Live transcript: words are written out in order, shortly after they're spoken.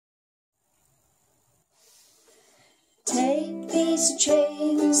these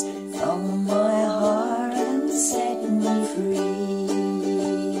chains from my heart and set me free.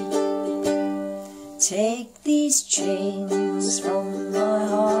 Take these chains from my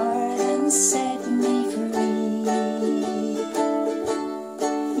heart and set me free.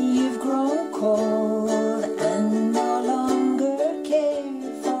 You've grown cold and no longer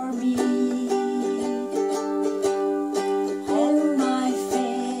care for me. All my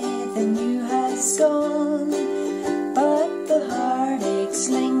faith in you has gone, but the heartaches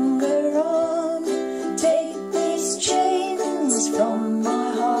linger on. Take these chains from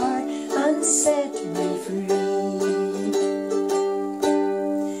my heart and set me free.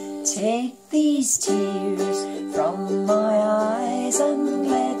 Take these tears from my eyes and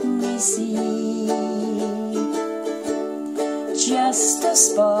let me see just a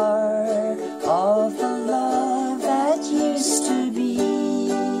spark of the love that used to be.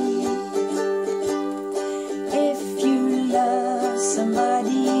 If you love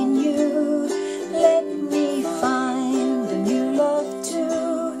somebody new, let me find a new love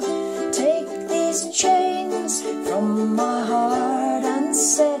too. Take these chains from my heart and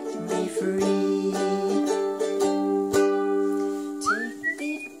set me free.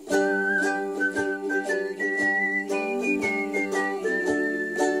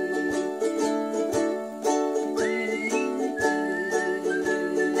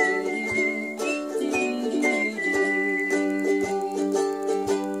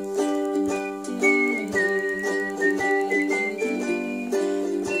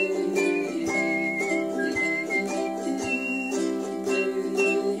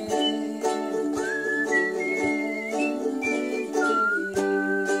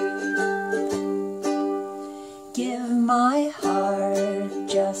 Give my heart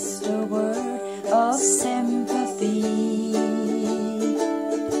just a word of sympathy.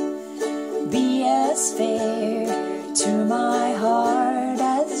 Be as fair to my heart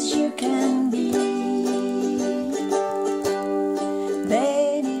as you can be.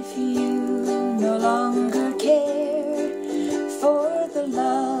 Then if you no longer care for the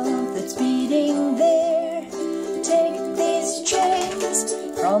love that's beating there, take these chains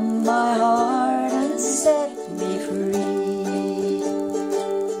from my heart and set me free.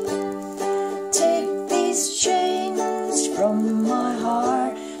 Take these chains from my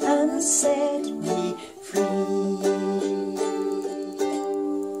heart and set me free.